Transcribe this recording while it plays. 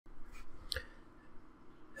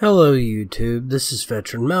Hello YouTube, this is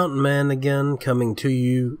Veteran Mountain Man again, coming to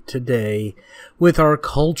you today with our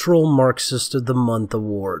Cultural Marxist of the Month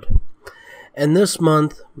award. And this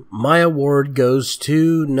month, my award goes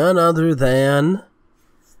to none other than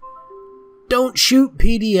Don't Shoot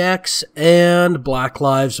PDX and Black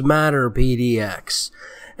Lives Matter PDX.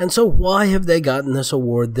 And so why have they gotten this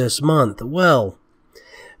award this month? Well,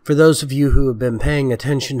 for those of you who have been paying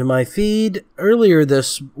attention to my feed, earlier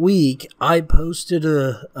this week I posted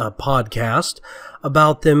a podcast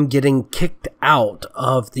about them getting kicked out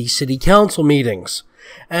of the city council meetings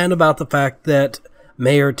and about the fact that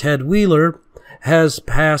Mayor Ted Wheeler has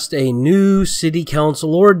passed a new city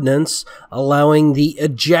council ordinance allowing the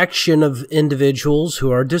ejection of individuals who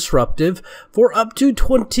are disruptive for up to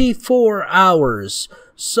 24 hours.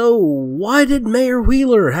 So why did Mayor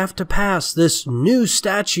Wheeler have to pass this new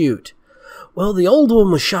statute? Well, the old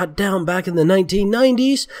one was shot down back in the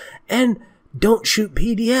 1990s, and Don't Shoot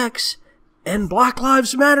PDX and Black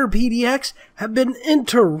Lives Matter PDX have been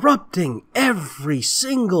interrupting every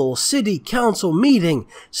single city council meeting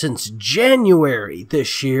since January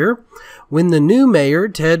this year, when the new mayor,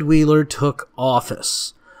 Ted Wheeler, took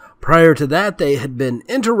office. Prior to that, they had been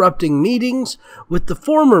interrupting meetings with the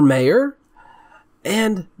former mayor,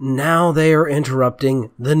 and now they are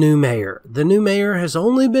interrupting the new mayor. The new mayor has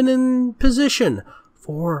only been in position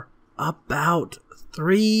for about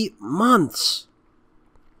 3 months.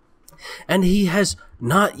 And he has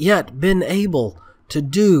not yet been able to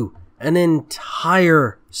do an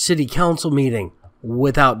entire city council meeting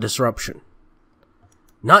without disruption.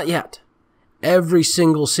 Not yet. Every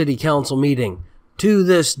single city council meeting to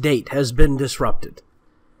this date has been disrupted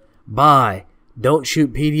by Don't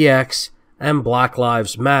Shoot PDX and Black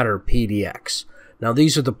Lives Matter PDX. Now,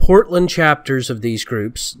 these are the Portland chapters of these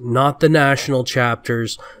groups, not the national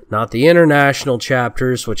chapters, not the international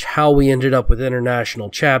chapters, which how we ended up with international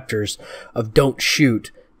chapters of Don't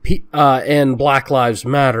Shoot and Black Lives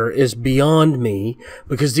Matter is beyond me,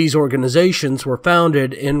 because these organizations were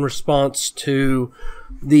founded in response to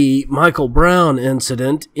the Michael Brown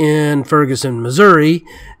incident in Ferguson, Missouri,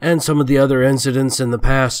 and some of the other incidents in the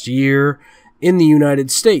past year in the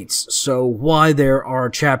United States. So why there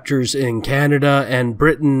are chapters in Canada and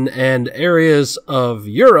Britain and areas of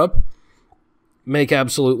Europe make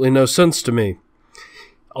absolutely no sense to me.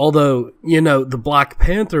 Although, you know, the Black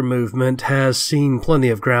Panther movement has seen plenty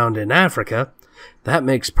of ground in Africa, that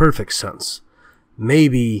makes perfect sense.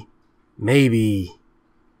 Maybe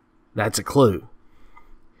that's a clue.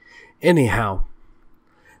 Anyhow,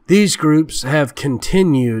 these groups have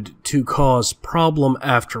continued to cause problem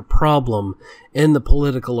after problem in the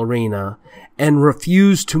political arena and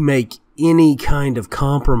refuse to make any kind of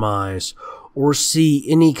compromise or see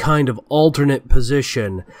any kind of alternate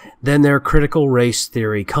position than their critical race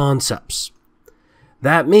theory concepts.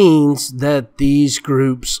 That means that these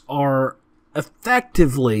groups are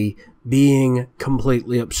effectively being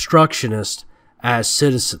completely obstructionist as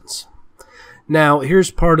citizens. Now,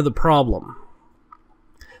 here's part of the problem.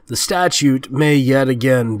 The statute may yet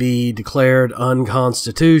again be declared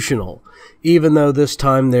unconstitutional, even though this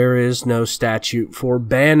time there is no statute for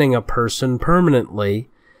banning a person permanently,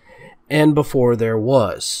 and before there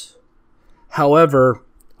was. However,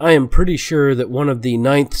 I am pretty sure that one of the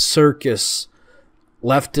Ninth Circus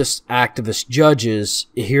leftist activist judges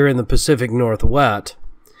here in the Pacific Northwest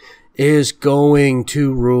is going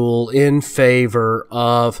to rule in favor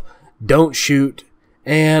of Don't Shoot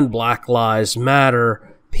and Black Lives Matter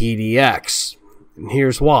PDX. And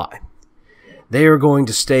here's why. They are going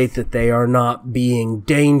to state that they are not being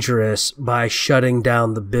dangerous by shutting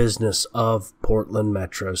down the business of Portland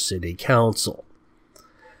Metro City Council.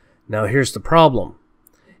 Now here's the problem.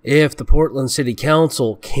 If the Portland City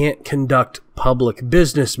Council can't conduct public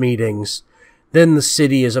business meetings, then the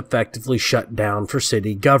city is effectively shut down for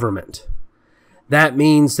city government. That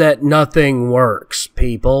means that nothing works,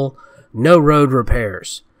 people. No road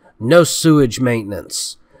repairs, no sewage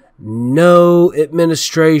maintenance, no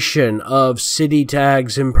administration of city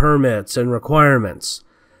tags and permits and requirements.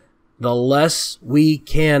 The less we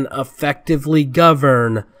can effectively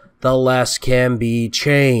govern, the less can be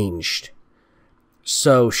changed.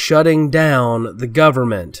 So shutting down the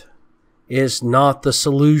government is not the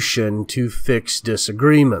solution to fix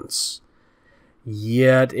disagreements.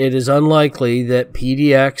 Yet it is unlikely that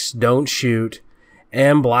PDX, Don't Shoot,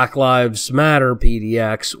 and Black Lives Matter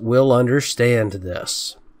PDX will understand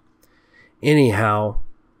this. Anyhow,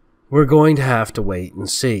 we're going to have to wait and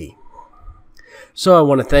see. So I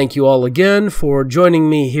want to thank you all again for joining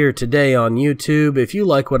me here today on YouTube. If you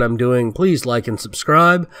like what I'm doing, please like and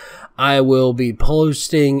subscribe. I will be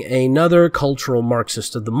posting another Cultural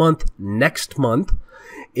Marxist of the Month next month.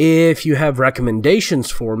 If you have recommendations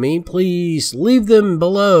for me, please leave them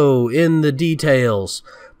below in the details.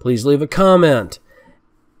 Please leave a comment.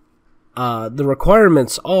 The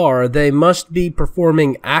requirements are they must be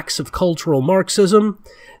performing acts of cultural Marxism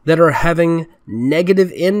that are having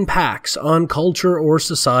negative impacts on culture or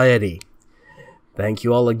society. Thank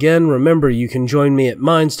you all again. Remember, you can join me at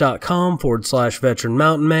minds.com/veteran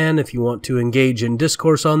mountain man if you want to engage in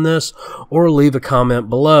discourse on this, or leave a comment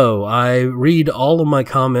below. I read all of my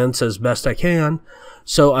comments as best I can,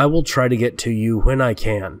 so I will try to get to you when I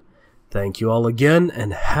can. Thank you all again,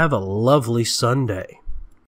 and have a lovely Sunday.